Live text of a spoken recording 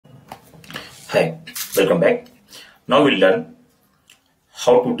Hi, welcome back. Now we'll learn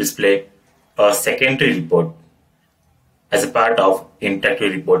how to display a secondary report as a part of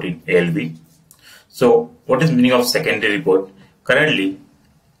interactive report in ALV. So what is the meaning of secondary report? Currently,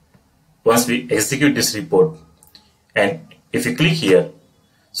 once we execute this report and if you click here,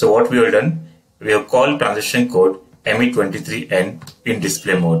 so what we have done, we have called transaction code ME23N in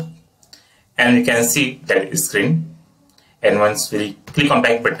display mode and we can see that screen, and once we click on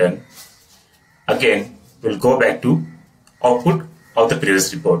back button, again we'll go back to output of the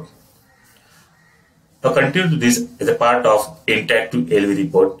previous report. Now continue to this as a part of interactive ALV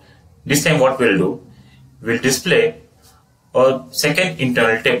report. This time what we'll do, we'll display a second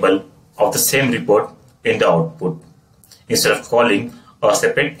internal table of the same report in the output instead of calling a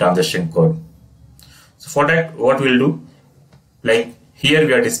separate transaction code. So for that what we'll do, like here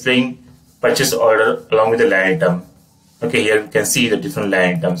we are displaying purchase order along with the line item. Okay, here you can see the different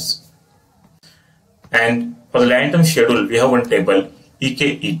line items. And for the line item schedule, we have one table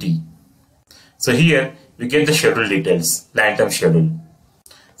EKET. So here we get the schedule details, line item schedule.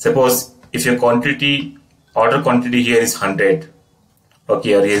 Suppose if your quantity, order quantity here is 100,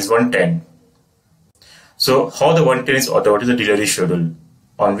 okay, or here is 110. So how the 110 is ordered, what is the delivery schedule,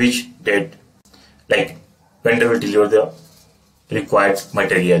 on which date, like vendor will deliver the required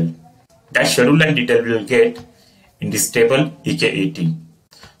material. That schedule and detail we will get in this table EKET.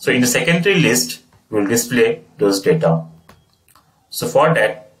 So in the secondary list, we will display those data. So for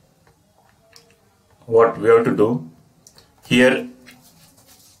that, what we have to do here,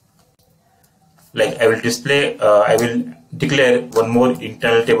 like I will display, I will declare one more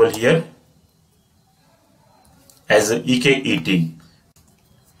internal table here as EKET.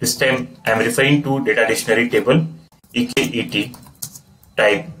 This time I am referring to data dictionary table EKET.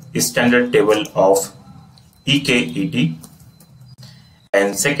 Type is standard table of EKET,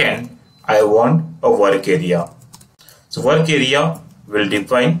 and second I want a work area. So work area will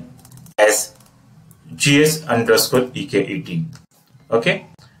define as GS_EKET. Okay,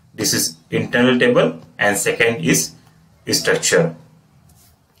 this is internal table and second is structure.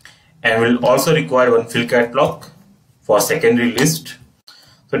 And we'll also require one fill catalog for secondary list.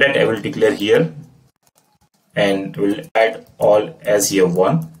 So that I will declare here and we'll add all as here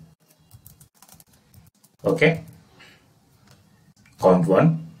 1. Okay, count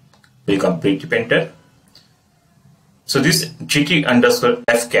 1. We'll complete enter. So this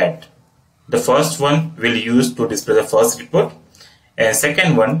GT_FCAT, the first one will use to display the first report and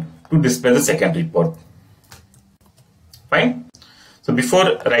second one to display the second report. Fine. So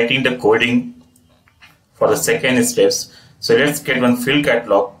before writing the coding for the second steps, so let's get one field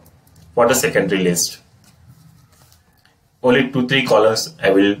catalog for the secondary list. Only 2-3 columns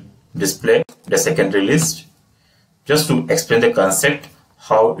I will display the secondary list just to explain the concept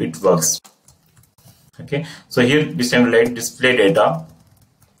how it works. Okay, so here this time we'll write display data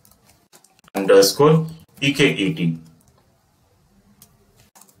underscore EKET,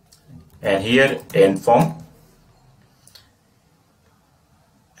 and here end form,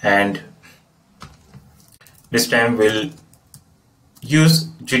 and this time we'll use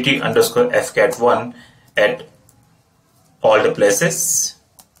GT_FCAT1 at all the places,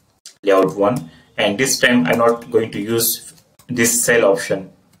 layout 1, and this time I'm not going to use this cell option.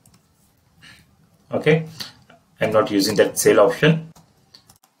 Okay, I'm not using that cell option,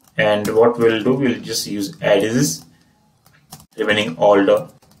 and what we'll do, we'll just use add is remaining all the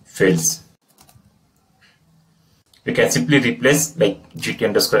fields. We can simply replace like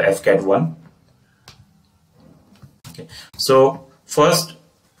GT_FCAT1. Okay, so first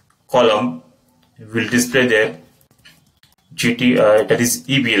column will display there GT, that is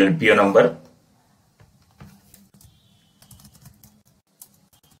EBL and PO number.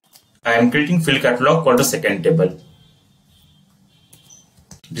 I am creating field catalog for the second table,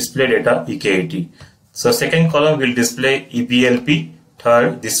 display data EKET. So second column will display EBLP,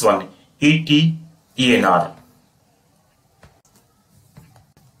 third this one ETENR.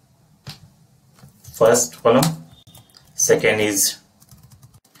 First column, second is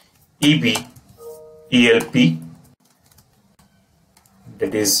EBELP,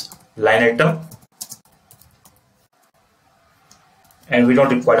 that is line item, and we don't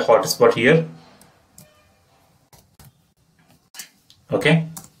require hotspot here. Okay,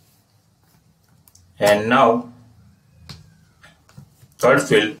 and now third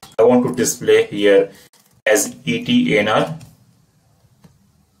field I want to display here as ETENR.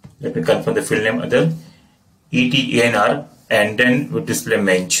 Let me confirm the field name other ETENR, and then we display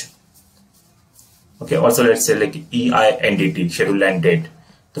mench. Okay, also let's say like EINDT, schedule and date.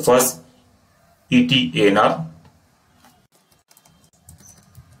 The first ETENR,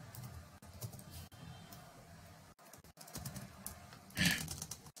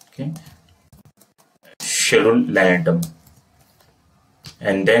 Okay, schedule line item,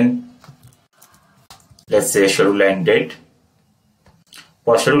 and then let's say schedule line date.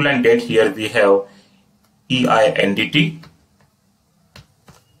 For schedule line date, here we have EINDT,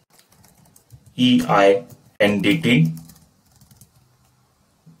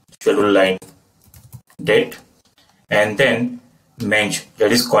 schedule line date, and then mench,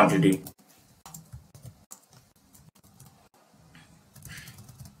 that is quantity.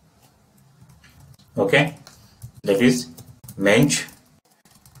 Okay, that is mench.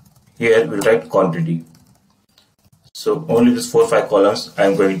 Here we'll write quantity. So only these 4-5 columns I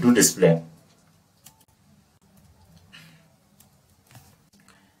am going to display.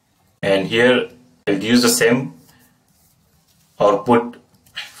 And here I'll use the same output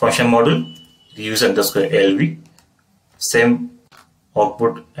function model, use underscore ALV. Same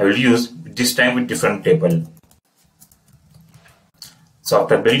output I will use, this time with different table. So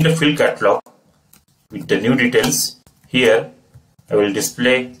after building the field catalog with the new details, here I will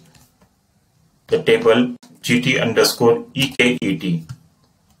display the table GT underscore EKET.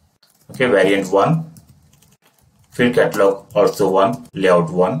 Okay, variant 1, field catalog also 1, layout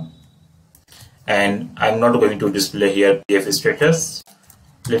 1. And I'm not going to display here PF status.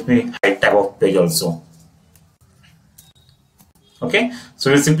 Let me hide tab of page also. Okay,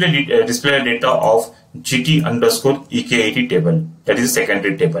 so we'll simply display the data of GT underscore EKET table. That is the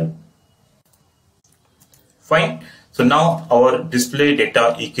secondary table. Fine. So now our display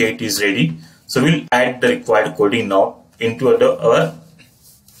data EKET is ready. So we'll add the required coding now into our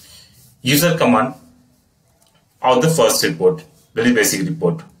user command of the first report, that is basic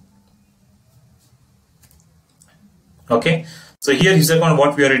report. Okay, so here user command,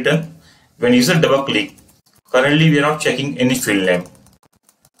 what we have written, when user double click, currently we are not checking any field name.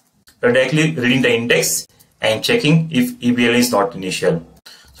 We are directly reading the index and checking if EBL is not initial.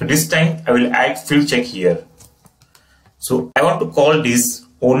 So this time I will add field check here. So I want to call this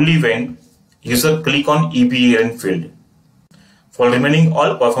only when user click on EBLN field. For remaining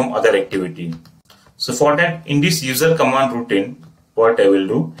all, perform other activity. So for that, in this user command routine, what I will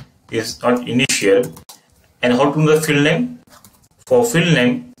do is not initial. And how to know the field name? For field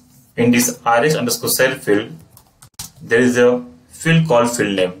name, in this rs underscore cell field, there is a field called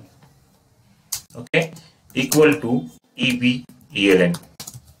field name. Okay, equal to EBELN.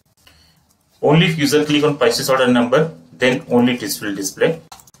 Only if user click on purchase order number, then only this will display.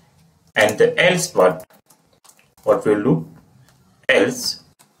 And the else part, what we'll do, else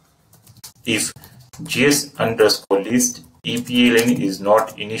if GS underscore list EBLN is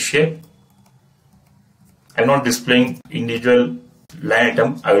not initial, I'm not displaying individual line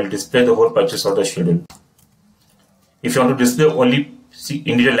item, I will display the whole purchase order schedule. If you want to display only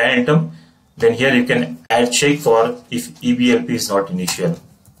individual line item, then here you can add check for if EBLP is not initial.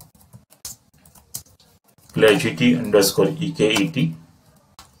 Clear GT underscore EKET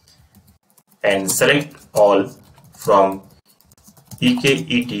and select all from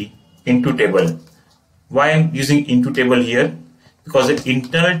EKET into table. Why I'm using into table here? Because the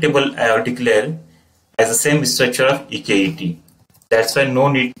internal table I have declared has the same structure of EKET. That's why no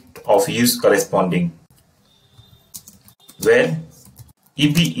need of use corresponding. Where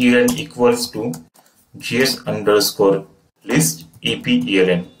EBELN equals to GS underscore list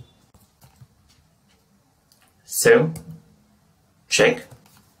EBELN. Save, check,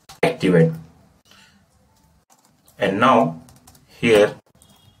 activate. And now here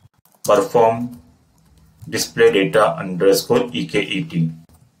perform display data underscore EKET.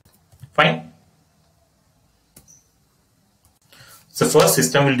 Fine. So first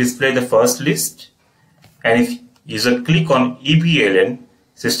system will display the first list, and if user click on EBLN,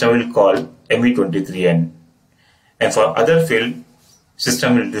 system will call ME23N, and for other field,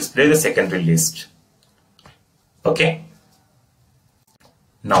 system will display the secondary list. Okay.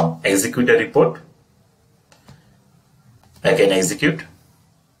 Now execute the report. I can execute.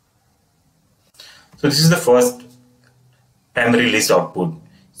 So this is the first primary list output.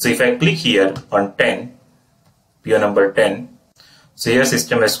 So if I click here on 10, PO number 10, so here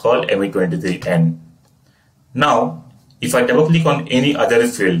system is called ME23N. Now if I double click on any other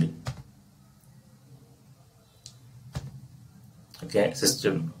field, okay,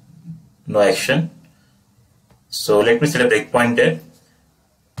 system, no action. So let me set a breakpoint there.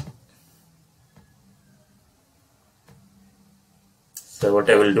 So what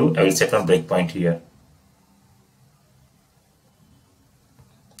I will do, I will set one breakpoint here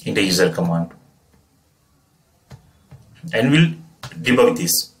in the user command, and we'll debug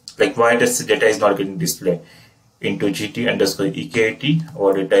this, like why this data is not getting displayed into GT underscore EKET.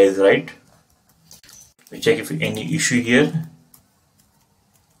 Our data is right. We check if any issue here.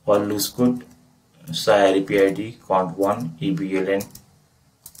 All looks good. SAP PID count 1 EBLN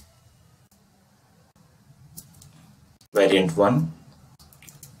variant 1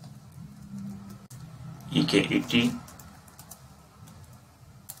 EKET.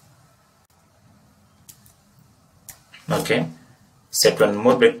 Okay, set one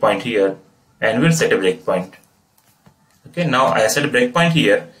more breakpoint here and we'll set a breakpoint. Okay, now I set a breakpoint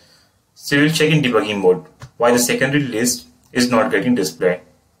here, so we'll check in debugging mode why the secondary list is not getting displayed.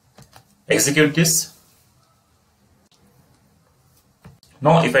 Execute this.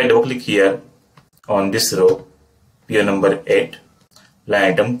 Now if I double click here on this row, PO number 8,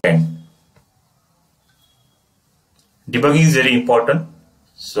 line item 10. Debugging is very important,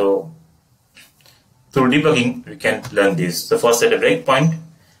 so through debugging we can learn this. So first set a breakpoint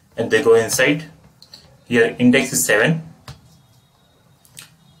and they go inside. Here index is 7.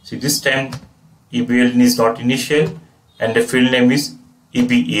 See, this time EBLN is not initial and the field name is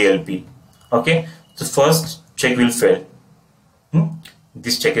EBELP. Okay, so first check will fail.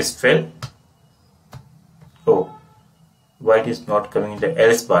 This check is fail. Oh, why it is not coming in the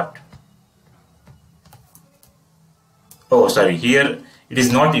else part? Oh, sorry, here it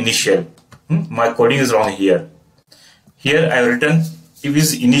is not initial. My coding is wrong here. Here I have written if it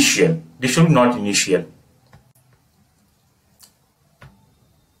is initial. This should be not initial.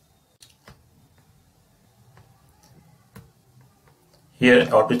 Here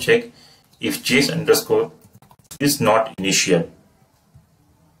I want to check if JS underscore is not initial.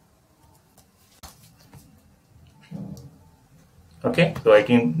 Okay, so I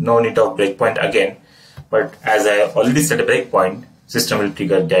think no need of breakpoint again, but as I already set a breakpoint, system will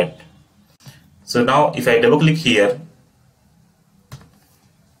trigger that. So now if I double click here,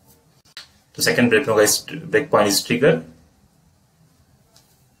 the second breakpoint is triggered.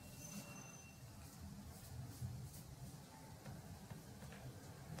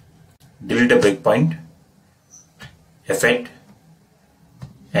 Delete the breakpoint, effect,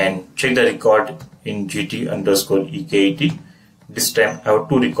 and check the record in GT underscore EKET. This time I have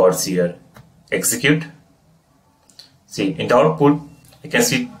 2 records here. Execute. See, in the output I can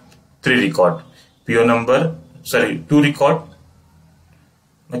see 3 record. PO number, sorry, 2 record.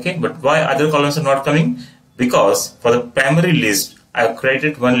 Okay, but why other columns are not coming? Because for the primary list I have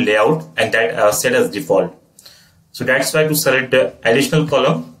created one layout and that I have set as default. So that's why to select the additional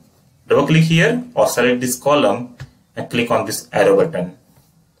column, double click here or select this column and click on this arrow button.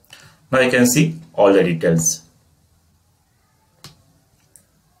 Now you can see all the details.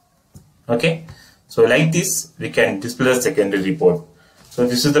 Okay, so like this we can display the secondary report. So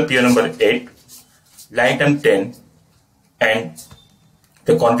this is the PO number 8, line item 10, and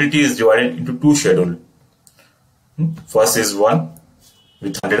the quantity is divided into 2 schedules. First is 1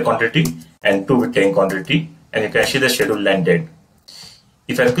 with 100 quantity and 2 with 10 quantity, and you can see the schedule landed.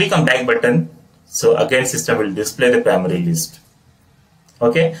 If I click on back button, so again system will display the primary list.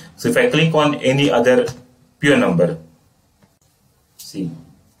 Okay, so if I click on any other PO number, see.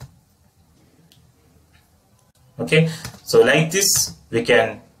 Okay, so like this we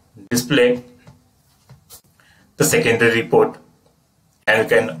can display the secondary report, and we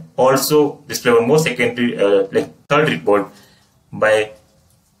can also display one more secondary like third report by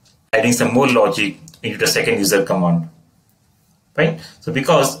adding some more logic into the second user command. Right, so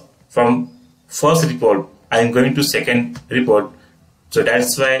because from first report I am going to second report, so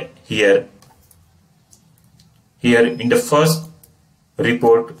that's why here in the first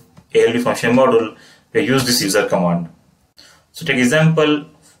report ALV function module we use this user command. So take example,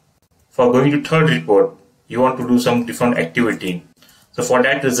 for going to third report you want to do some different activity. So for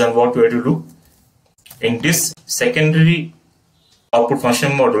that reason what we have to do, in this secondary output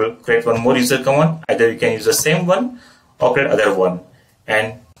function module create one more user command. Either you can use the same one or create other one,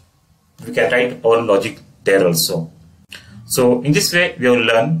 and we can write our logic there also. So in this way we have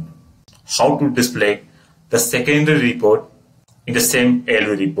learned how to display the secondary report in the same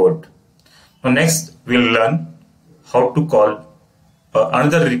ALV report. Now next we will learn how to call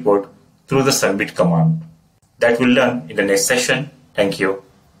another report through the submit command. That we'll learn in the next session. Thank you.